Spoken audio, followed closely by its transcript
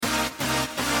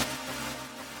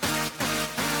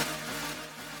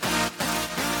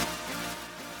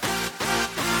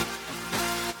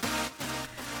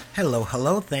Hello,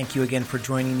 hello. Thank you again for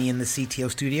joining me in the CTO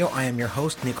studio. I am your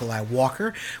host, Nikolai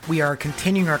Walker. We are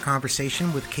continuing our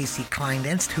conversation with Casey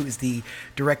Kleindenst, who is the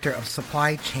Director of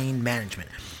Supply Chain Management.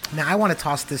 Now, I want to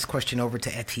toss this question over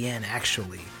to Etienne,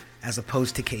 actually, as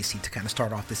opposed to Casey, to kind of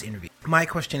start off this interview. My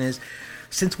question is,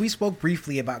 since we spoke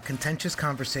briefly about contentious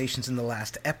conversations in the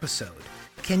last episode,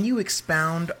 can you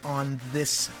expound on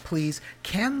this, please?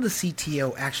 Can the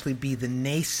CTO actually be the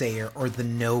naysayer or the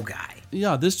no guy?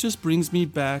 Yeah, this just brings me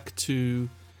back to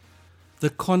the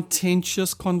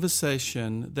contentious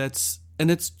conversation and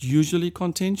it's usually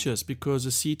contentious because the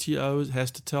CTO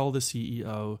has to tell the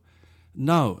CEO,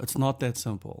 no, it's not that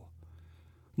simple.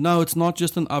 No, it's not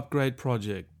just an upgrade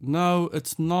project. No,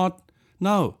 it's not.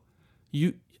 No,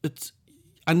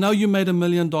 I know you made $1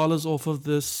 million off of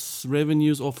this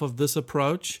revenues off of this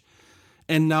approach,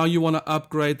 and now you want to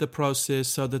upgrade the process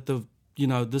so that the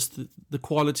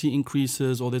quality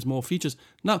increases or there's more features.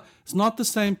 No, it's not the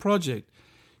same project.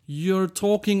 You're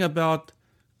talking about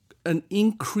an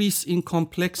increase in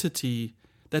complexity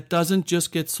that doesn't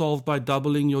just get solved by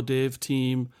doubling your dev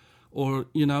team, or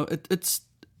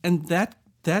that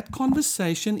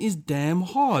conversation is damn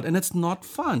hard and it's not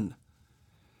fun.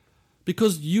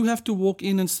 Because you have to walk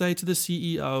in and say to the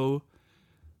CEO,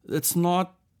 "It's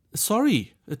not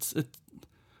sorry.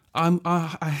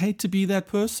 I hate to be that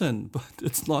person, but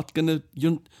it's not gonna.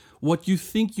 What you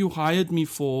think you hired me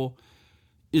for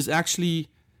is actually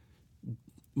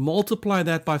multiply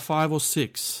that by 5 or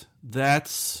 6.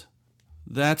 That's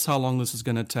how long this is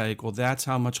gonna take, or that's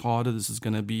how much harder this is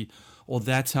gonna be, or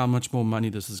that's how much more money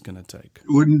this is gonna take."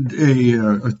 Wouldn't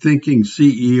a thinking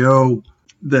CEO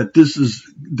that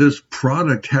this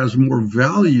product has more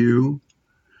value,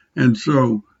 and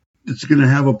so it's going to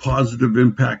have a positive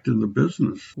impact in the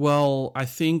business? Well, I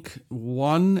think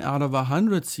 1 out of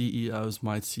 100 CEOs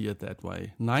might see it that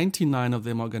way. 99 of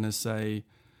them are going to say,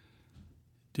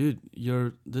 "Dude,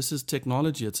 this is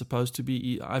technology. It's supposed to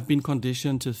be. I've been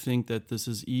conditioned to think that this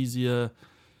is easier.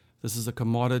 This is a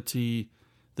commodity.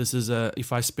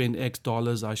 If I spend X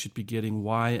dollars, I should be getting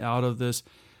Y out of this."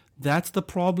 That's the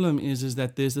problem is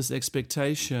that there's this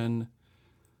expectation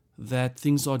that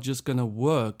things are just going to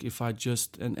work if I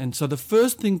just... And so the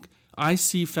first thing I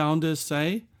see founders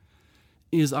say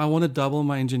is, I want to double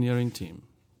my engineering team.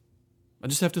 I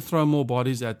just have to throw more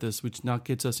bodies at this, which now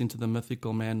gets us into the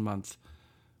mythical man month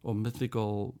or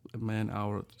mythical man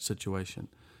hour situation.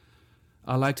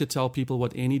 I like to tell people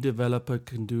what any developer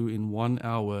can do in 1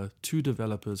 hour, 2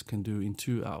 developers can do in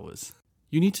 2 hours.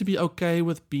 You need to be okay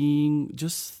with being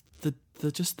just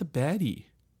the baddie,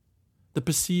 the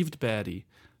perceived baddie.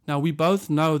 Now, we both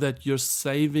know that you're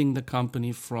saving the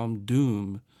company from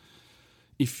doom.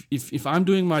 If I'm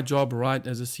doing my job right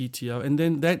as a CTO, and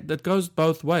then that goes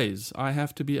both ways. I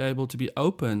have to be able to be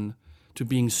open to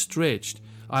being stretched.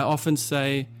 I often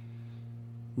say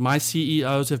my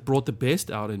CEOs have brought the best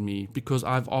out in me because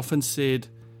I've often said,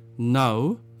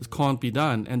 no, it can't be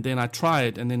done. And then I try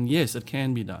it, and then yes, it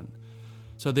can be done.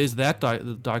 So there's that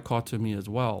dichotomy as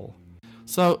well.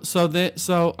 So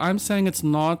I'm saying it's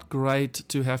not great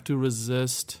to have to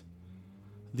resist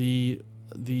the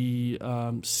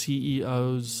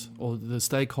CEOs or the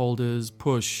stakeholders'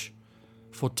 push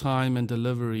for time and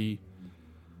delivery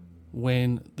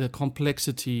when the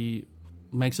complexity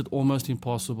makes it almost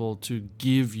impossible to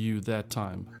give you that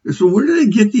time. So where do they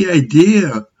get the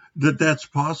idea that that's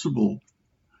possible?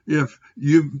 If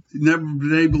you've never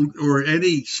been able, or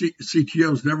any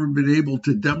CTO's never been able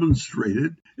to demonstrate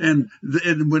it, and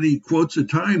when he quotes a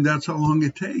time, that's how long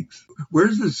it takes.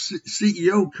 Where's the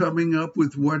CEO coming up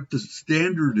with what the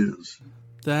standard is?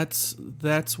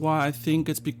 That's why I think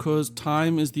it's because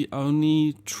time is the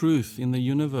only truth in the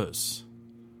universe.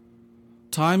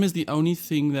 Time is the only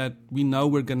thing that we know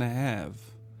we're going to have.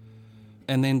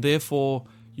 And then therefore,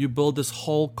 you build this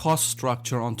whole cost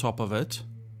structure on top of it,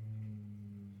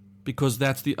 because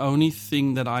that's the only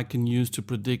thing that I can use to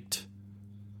predict.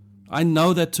 I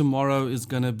know that tomorrow is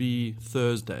going to be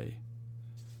Thursday.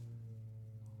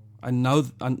 I know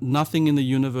nothing in the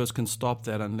universe can stop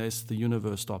that unless the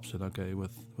universe stops it, okay,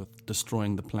 with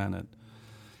destroying the planet.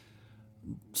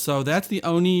 So that's the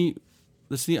only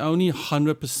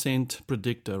 100%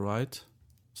 predictor, right?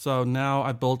 So now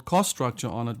I build cost structure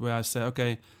on it where I say,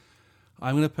 okay,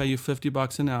 I'm going to pay you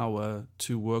 $50 an hour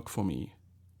to work for me,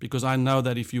 because I know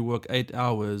that if you work 8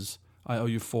 hours, I owe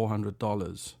you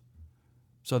 $400.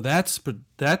 So that's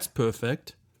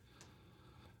perfect.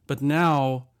 But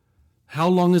now, how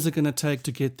long is it going to take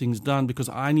to get things done? Because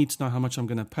I need to know how much I'm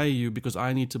going to pay you, because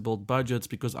I need to build budgets,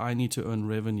 because I need to earn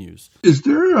revenues. Is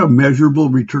there a measurable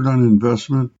return on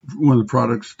investment when the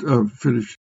product's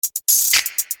finished?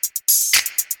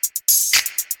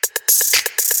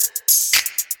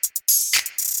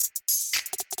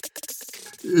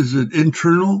 Is it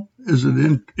internal? Is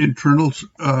it internal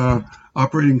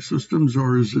operating systems,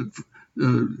 or is it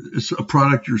it's a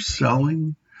product you're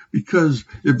selling? Because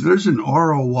if there's an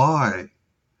ROI,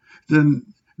 then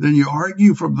you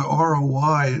argue from the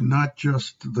ROI and not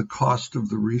just the cost of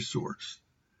the resource.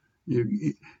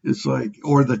 It's like,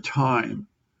 or the time,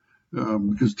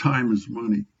 because time is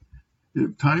money.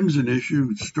 If time's an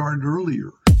issue, start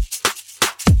earlier.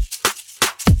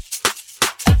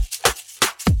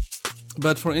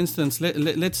 But for instance,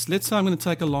 let's say I'm going to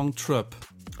take a long trip.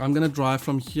 I'm going to drive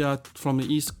from here, from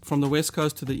the west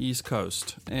coast to the east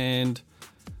coast, and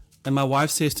my wife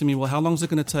says to me, "Well, how long is it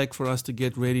going to take for us to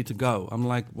get ready to go?" I'm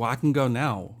like, "Well, I can go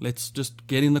now. Let's just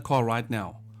get in the car right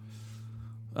now."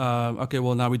 Okay,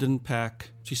 well, now we didn't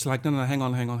pack. She's like, "No, hang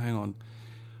on.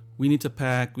 We need to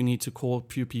pack. We need to call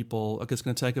a few people. Okay, it's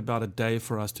going to take about a day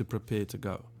for us to prepare to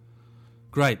go."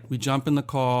 Great. We jump in the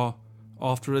car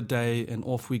after a day and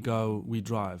off we go. We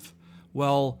drive.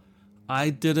 Well, I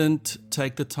didn't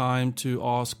take the time to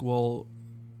ask, well,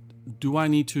 do I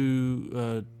need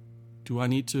to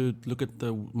look at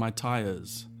my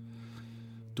tires?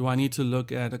 Do I need to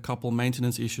look at a couple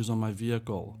maintenance issues on my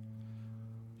vehicle?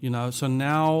 So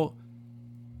now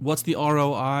what's the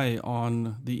ROI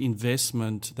on the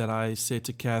investment that I said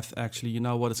to Kath, actually, you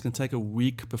know what, it's going to take a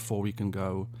week before we can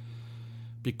go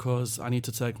because I need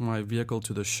to take my vehicle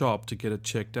to the shop to get it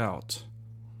checked out.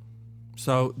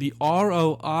 So the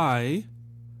ROI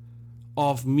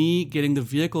of me getting the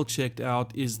vehicle checked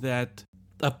out is that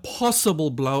a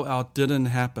possible blowout didn't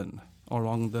happen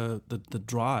along the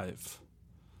drive.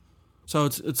 So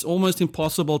it's almost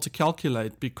impossible to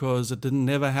calculate because it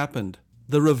never happened.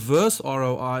 The reverse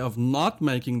ROI of not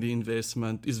making the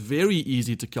investment is very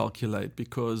easy to calculate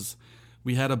because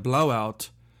we had a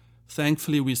blowout.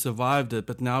 Thankfully, we survived it,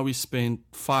 but now we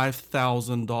spent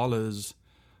 $5,000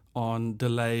 on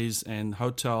delays and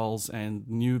hotels and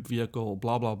new vehicle,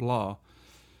 blah, blah, blah.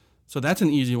 So that's an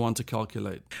easy one to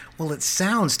calculate. Well, it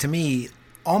sounds to me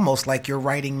almost like you're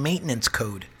writing maintenance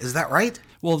code. Is that right?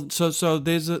 Well, so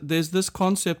there's this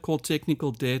concept called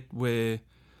technical debt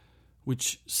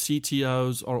which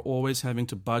CTOs are always having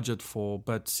to budget for,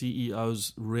 but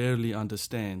CEOs rarely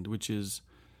understand, which is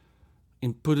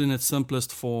put in its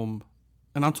simplest form.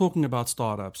 And I'm talking about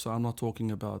startups, so I'm not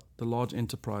talking about the large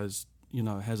enterprise,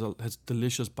 has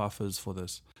delicious buffers for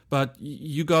this. But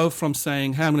you go from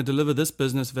saying, hey, I'm going to deliver this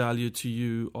business value to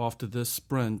you after this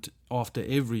sprint, after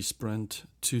every sprint,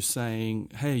 to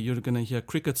saying, hey, you're going to hear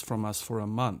crickets from us for a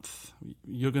month.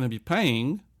 You're going to be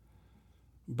paying,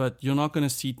 but you're not going to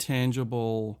see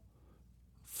tangible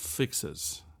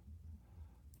fixes.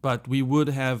 But we would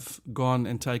have gone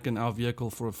and taken our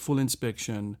vehicle for a full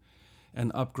inspection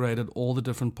and upgraded all the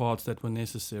different parts that were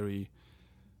necessary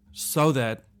so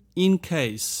that in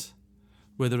case,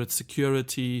 whether it's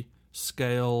security,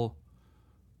 scale,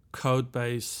 code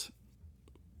base,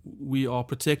 we are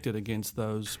protected against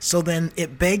those. So then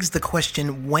it begs the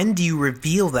question, when do you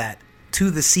reveal that to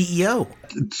the CEO?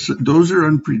 Those are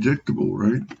unpredictable,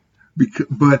 right?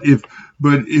 But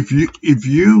if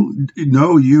you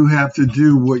know you have to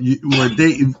do what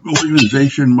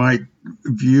organization might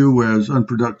view as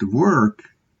unproductive work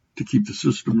to keep the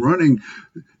system running,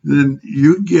 then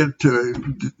you get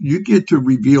to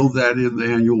reveal that in the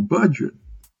annual budget.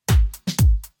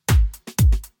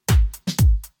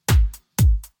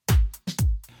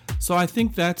 So I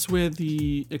think that's where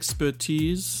the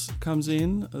expertise comes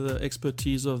in, the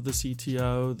expertise of the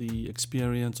CTO, the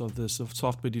experience of the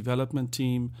software development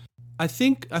team. I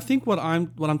think what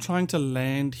I'm trying to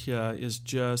land here is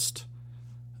just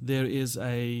there is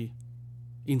a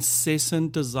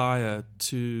incessant desire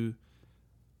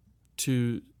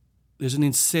there's an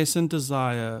incessant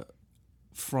desire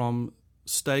from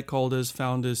stakeholders,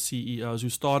 founders, CEOs who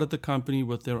started the company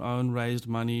with their own raised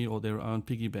money or their own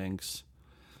piggy banks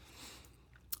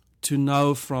to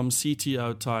know from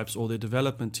CTO types or their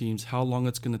development teams how long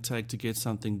it's going to take to get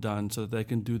something done so that they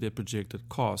can do their projected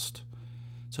cost,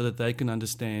 so that they can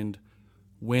understand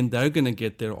when they're going to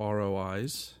get their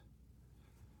ROIs.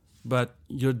 But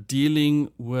you're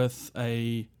dealing with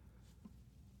a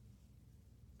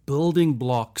building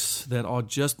blocks that are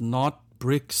just not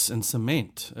bricks and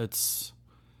cement.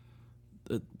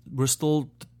 We're still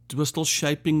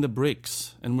shaping the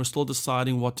bricks, and we're still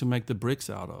deciding what to make the bricks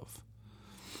out of.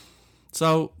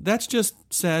 So that's just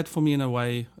sad for me in a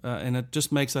way, and it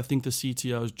just makes, I think, the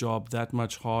CTO's job that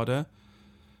much harder,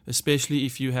 especially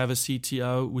if you have a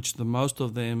CTO, which the most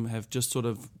of them have just sort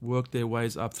of worked their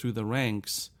ways up through the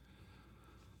ranks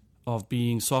of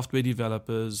being software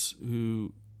developers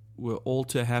who were all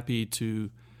too happy to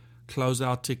close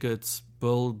out tickets,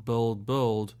 build,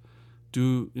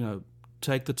 do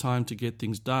take the time to get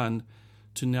things done,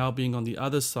 to now being on the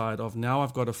other side of now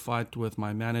I've got to fight with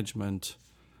my management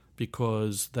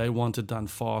because they want it done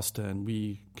faster and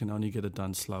we can only get it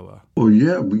done slower. Well,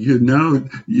 yeah,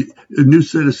 a new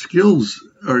set of skills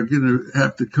are going to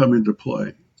have to come into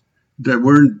play that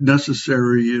weren't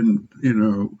necessary in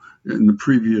the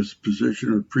previous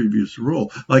position or previous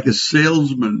role, like a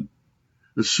salesman,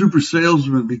 a super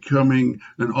salesman becoming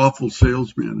an awful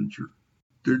sales manager.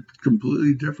 They're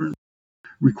completely different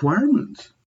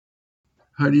requirements.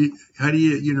 How do you,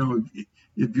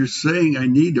 if you're saying I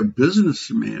need a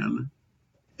businessman,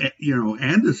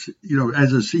 and as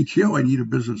a CTO, I need a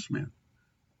businessman.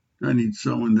 I need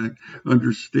someone that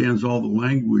understands all the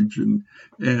language and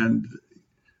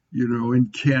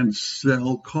can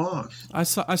sell costs. I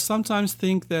sometimes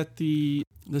think that the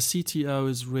CTO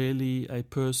is really a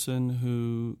person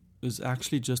who is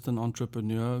actually just an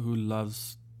entrepreneur who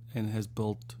loves and has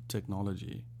built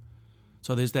technology.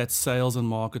 So there's that sales and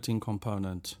marketing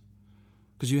component,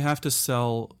 because you have to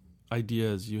sell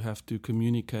ideas, you have to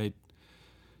communicate,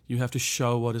 you have to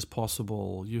show what is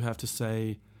possible, you have to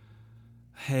say,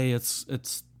 hey, it's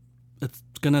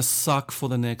gonna suck for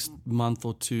the next month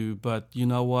or two, but you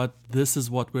know what? This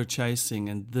is what we're chasing,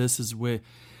 and this is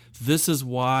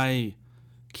why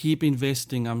keep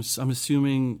investing. I'm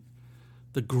assuming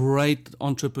the great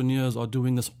entrepreneurs are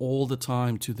doing this all the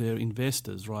time to their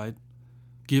investors, right?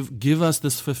 Give us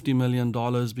this $50 million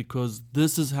because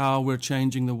this is how we're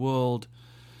changing the world.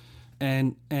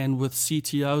 And with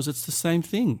CTOs, it's the same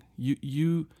thing.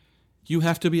 You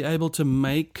have to be able to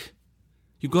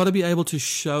you've got to be able to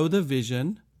show the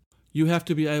vision. You have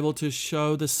to be able to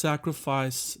show the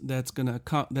sacrifice that's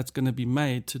gonna be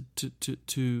made to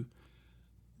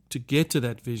get to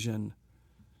that vision.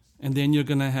 And then you're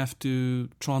gonna have to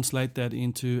translate that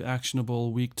into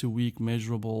actionable, week-to-week,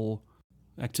 measurable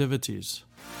activities.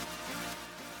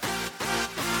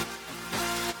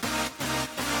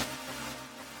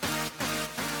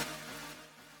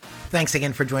 Thanks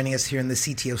again for joining us here in the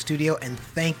CTO studio, and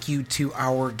thank you to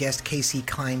our guest, Casey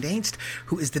Kleindienst,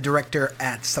 who is the director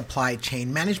at Supply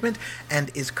Chain Management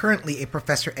and is currently a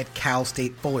professor at Cal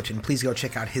State Fullerton. Please go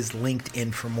check out his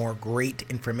LinkedIn for more great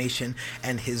information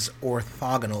and his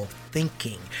orthogonal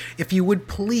thinking. If you would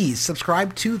please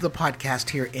subscribe to the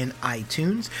podcast here in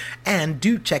iTunes, and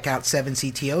do check out 7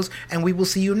 CTOs, and we will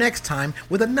see you next time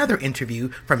with another interview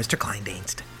from Mr.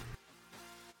 Kleindienst.